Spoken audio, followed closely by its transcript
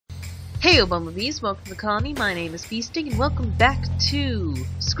Heyo Bumblebees, welcome to the colony, my name is Feasting, and welcome back to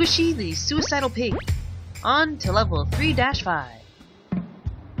Squishy the Suicidal Pig, on to level 3-5.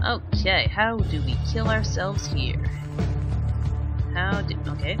 Okay, how do we kill ourselves here?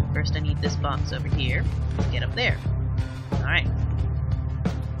 Okay, first I need this box over here, get up there. Alright.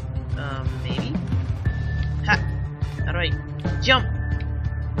 Maybe? Ha! How do I jump?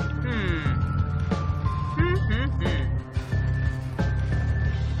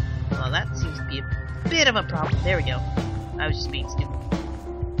 Well, that seems to be a bit of a problem. There we go. I was just being stupid.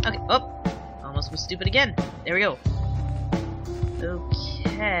 Okay, oh! Almost was stupid again. There we go.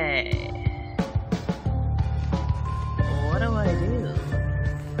 Okay. What do I do?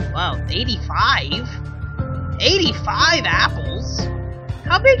 Wow, 85? 85 apples?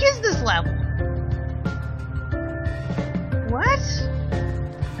 How big is this level? What?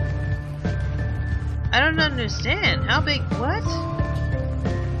 I don't understand. How big? What?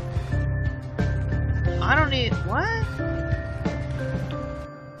 I don't need. What?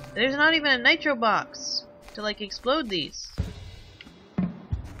 There's not even a nitro box to like explode these.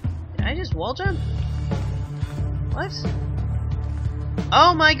 Did I just wall jump? What?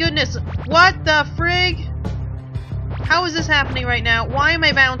 Oh my goodness! What the frig? How is this happening right now? Why am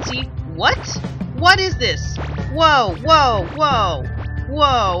I bouncy? What? What is this? Whoa, whoa, whoa,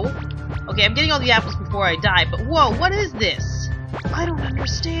 whoa. Okay, I'm getting all the apples before I die, but whoa, what is this? I don't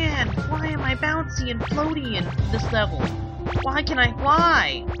understand. Why am I bouncy and floaty in this level? Why?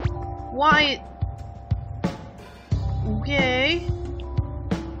 Why? Okay.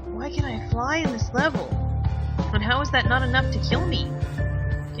 Why can I fly in this level? And how is that not enough to kill me?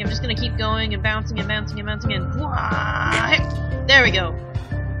 Okay, I'm just gonna keep going and bouncing and bouncing and bouncing and why? There we go.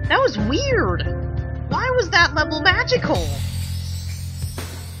 That was weird. Why was that level magical?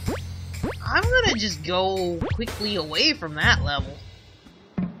 I'm gonna just go quickly away from that level.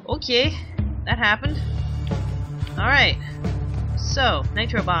 Okay, that happened. Alright. So,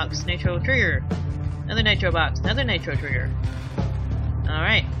 nitro box, nitro trigger. Another nitro box, another nitro trigger.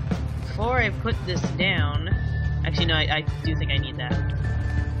 Alright. Before I put this down... Actually, no, I do think I need that.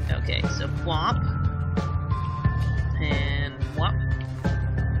 Okay, so whomp. And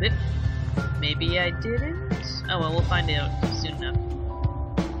whomp. Whip. Maybe I didn't? Oh well, we'll find out soon enough.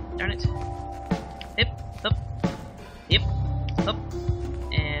 Darn it. Hip, up, hip, up,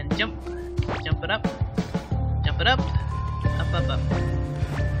 and jump. Jump it up. Jump it up. Up, up, up.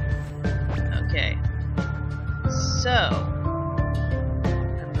 Okay. So,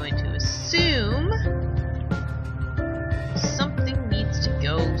 I'm going to assume something needs to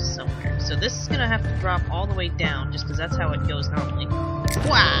go somewhere. So this is going to have to drop all the way down, just because that's how it goes normally.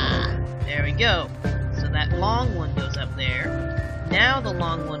 Wah! There we go. So that long one goes up there. Now the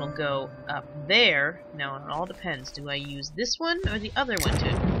long one will go up there. Now it all depends. Do I use this one or the other one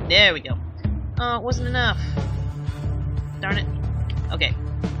too? There we go. Oh, it wasn't enough. Darn it. Okay.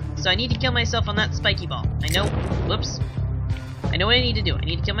 So I need to kill myself on that spiky ball. I know. Whoops. I know what I need to do. I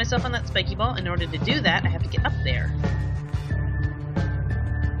need to kill myself on that spiky ball. In order to do that, I have to get up there.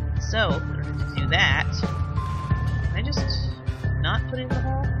 So, in order to do that, can I just not put it in the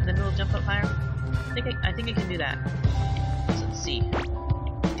hole and then it'll jump up higher? I think I can do that. So let's see.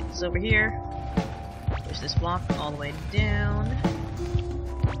 Get this over here. Push this block all the way down.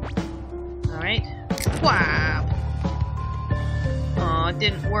 Alright. Wow! Aw, it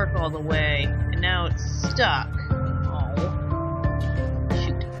didn't work all the way. And now it's stuck. Oh.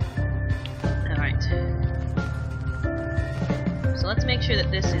 Shoot. Alright. So let's make sure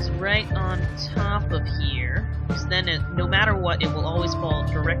that this is right on top of here. Because then, no matter what, it will always fall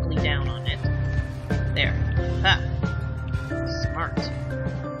directly down on it. There. Ha! Smart.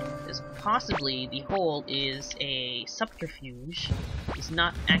 Because possibly the hole is a subterfuge. It's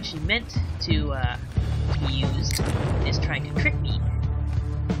not actually meant to be used. It is trying to trick me.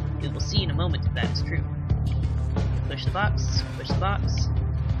 We will see in a moment if that is true. Push the box. Push the box.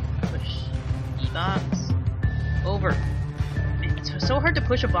 Push the box. Over. It's so hard to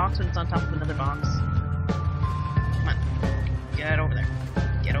push a box when it's on top of another box. Come on. Get over there.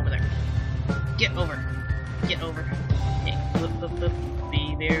 Get over there. Get over. Get over. Okay. Whoop, whoop, whoop.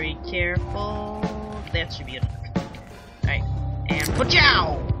 Be very careful. That should be enough. Alright. And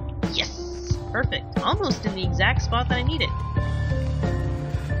pachow! Yes! Perfect. Almost in the exact spot that I need it.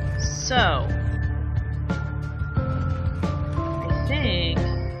 So. I think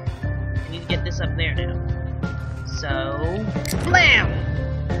I need to get this up there now. So, blam!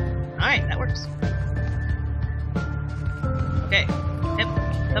 Alright, that works. Okay.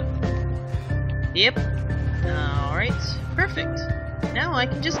 Yep. Alright, perfect. Now I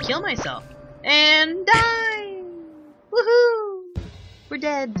can just kill myself. And die! Woohoo! We're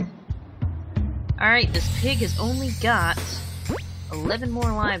dead. Alright, this pig has only got 11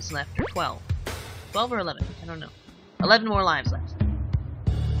 more lives left, or 12. 12 or 11, I don't know. 11 more lives left.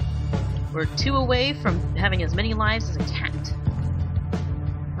 We're 2 away from having as many lives as a cat.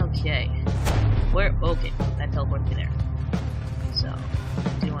 Okay. Where? Okay, that teleported me there. So,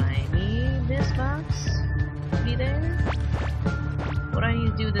 do I need this box to be there? What do I need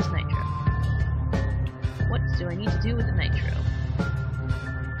to do with this nitro? What do I need to do with the nitro?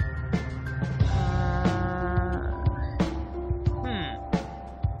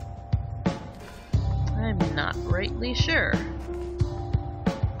 I'm not rightly sure.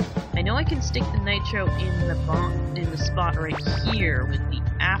 I know I can stick the nitro in the spot right here with the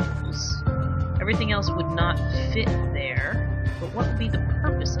apples. Everything else would not fit there. But what would be the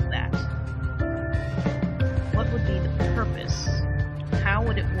purpose of that? What would be the purpose? How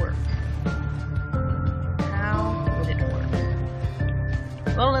would it work? How would it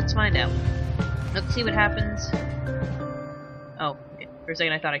work? Well, let's find out. Let's see what happens. Oh, okay. For a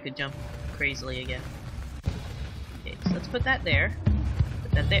second I thought I could jump crazily again. Okay, so let's put that there.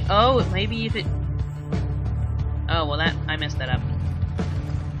 Put that there. Oh, maybe if it... Oh, well I messed that up.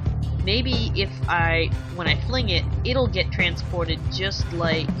 Maybe if when I fling it, it'll get transported just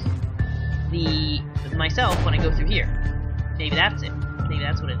like myself when I go through here. Maybe that's it. Maybe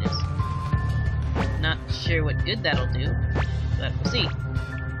that's what it is. Not sure what good that'll do, but we'll see.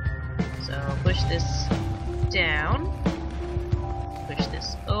 So, push this down. Push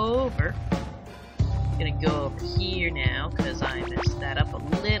this over. I'm gonna go over here now, because I messed that up a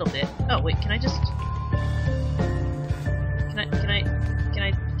little bit. Oh, wait, can I just... Can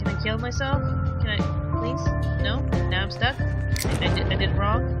I kill myself? Can I, please? No? Now I'm stuck? I did it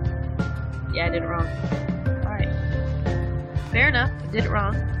wrong? Yeah, I did it wrong. Alright. Fair enough, I did it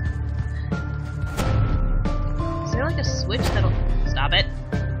wrong. Is there like a switch that'll... Stop it!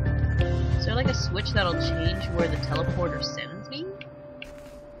 Is there like a switch that'll change where the teleporter sends me?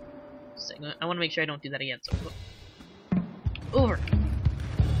 I want to make sure I don't do that again, so... Over!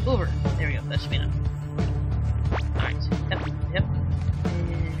 Over! There we go, that should be enough. Alright, yep.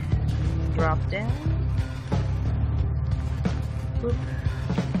 And drop down. Boop.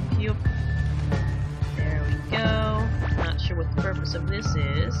 Yup. There we go. Not sure what the purpose of this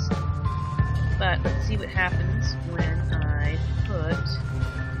is. But let's see what happens when I put...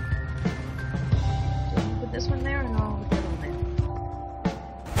 Did I put this one there or no? I'll put the other one there.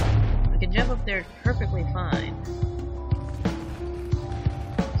 I can jump up there perfectly fine.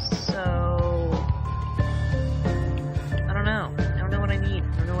 So... I don't know. I don't know what I need.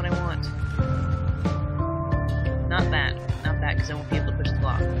 I don't know what I want. Not that. Not that, because I won't be able to push the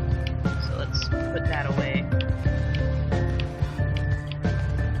block. So let's put that away.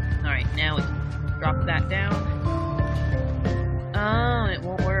 Alright, now we can drop that down. Oh, it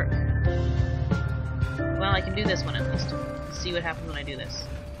won't work. Well, I can do this one at least. Let's see what happens when I do this.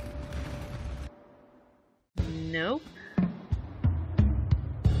 Nope.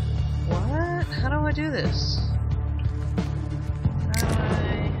 What? How do I do this? How do I...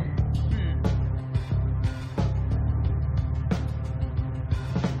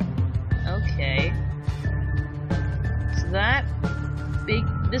 Okay. So that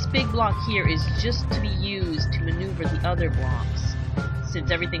this big block here is just to be used to maneuver the other blocks,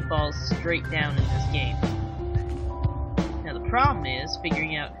 since everything falls straight down in this game. Now the problem is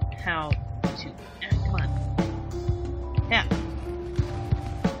figuring out how to... come on. Yeah.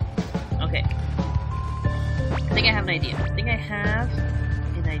 Okay. I think I have an idea. I think I have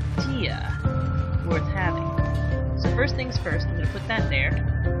an idea worth having. So first things first, I'm going to put that there.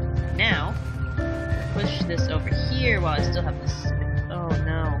 Now, push this over here while I still have this... Oh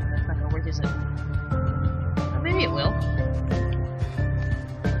no, that's not going to work, is it? Oh, maybe it will.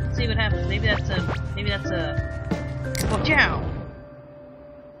 Let's see what happens. Maybe that's a... Oh, chow!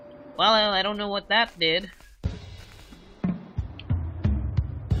 Well, I don't know what that did.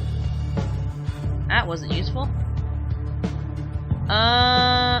 That wasn't useful.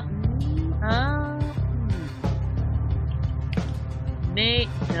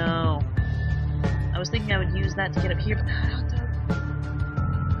 No. I was thinking I would use that to get up here, but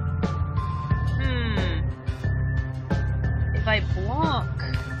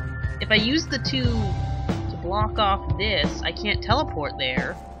if I use the two to block off this, I can't teleport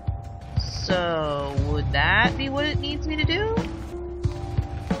there. So, would that be what it needs me to do?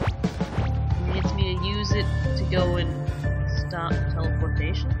 It needs me to use it to go and stop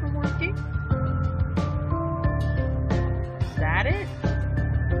teleportation from working? Is that it?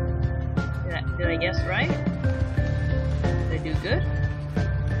 Did I guess right? Did I do good?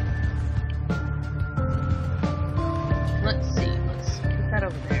 Let's see. Let's put that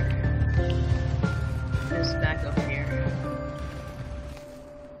over there.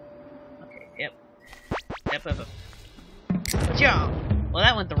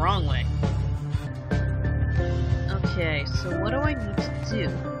 to do.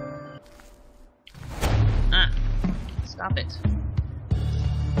 Ah, stop it.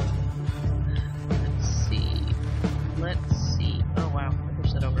 Let's see. Oh wow, I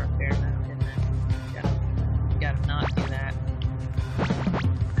pushed that over a fair amount, didn't I? Gotta not do that.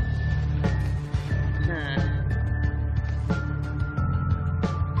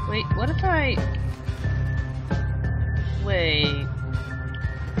 Wait, what if I... Wait...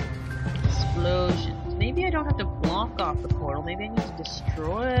 Explosions. Maybe I don't have to block off the portal. Maybe I need to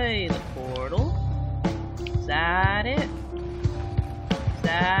destroy the portal. Is that it? Is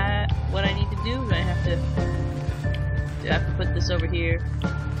that what I need to do? Do I have to put this over here?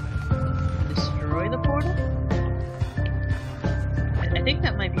 Destroy the portal? I think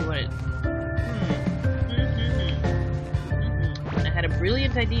that might be what it... I had a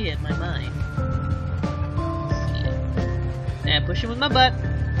brilliant idea in my mind. Let's see. And push it with my butt.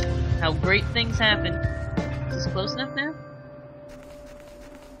 How great things happen. Is this close enough now?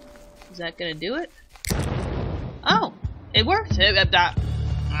 Is that gonna do it? Oh! It worked!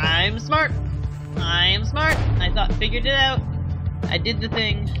 I'm smart! I am smart! I figured it out. I did the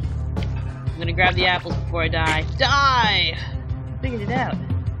thing. I'm gonna grab the apples before I die. Die! Figured it out.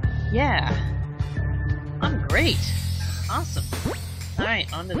 Yeah. I'm great. Awesome.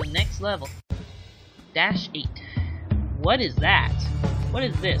 Alright, on to the next level. -8. What is that? What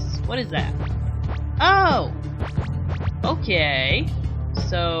is this? What is that? Oh! Okay.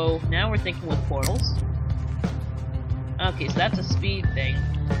 So, now we're thinking with portals. Okay, so that's a speed thing.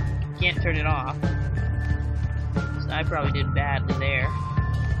 Can't turn it off. So I probably did badly there.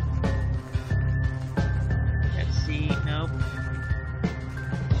 Let's see. Nope.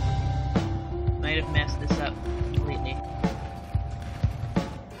 Might have messed this up completely.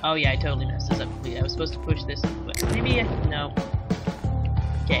 Oh yeah, I totally messed this up completely. I was supposed to push this, but maybe no.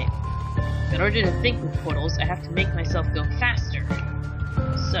 Okay. In order to think with portals, I have to make myself go faster.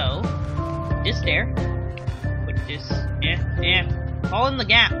 So, just there. Put this. Fall in the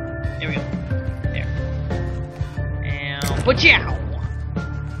gap. There we go. There. And wachow!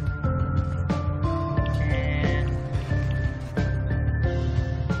 And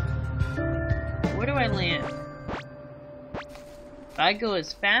where do I land? If I go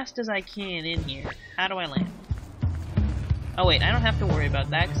as fast as I can in here, how do I land? Oh wait, I don't have to worry about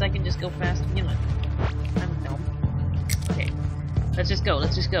that because I can just go fast to begin with. I'm dumb. Okay. Let's just go.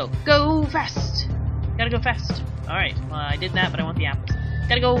 Let's just go. Go fast! Gotta go fast. Alright, well, I did that, but I want the apples.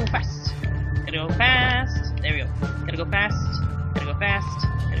 Gotta go fast. Gotta go fast. There we go. Gotta go fast. Gotta go fast.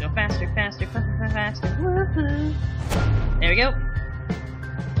 Gotta go faster, faster, faster. Woohoo! There we go.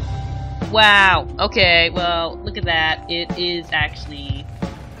 Wow. Okay, well, look at that. It is actually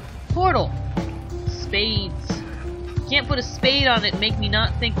portal. Spades. You can't put a spade on it and make me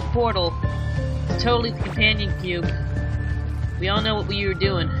not think of portal. It's totally the companion cube. We all know what we were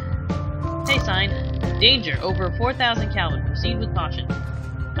doing. Hey, sign. Danger. Over 4,000 Kelvin. Proceed with caution.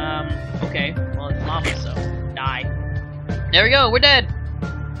 Okay. Well, it's lava, so die. There we go. We're dead.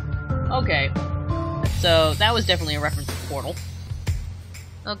 Okay. So, that was definitely a reference to Portal.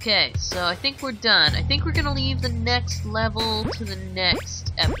 Okay, so I think we're done. I think we're gonna leave the next level to the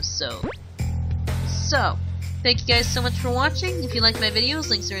next episode. So, thank you guys so much for watching. If you like my videos,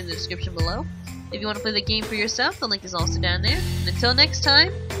 links are in the description below. If you want to play the game for yourself, the link is also down there. And until next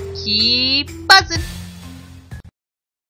time, keep buzzing!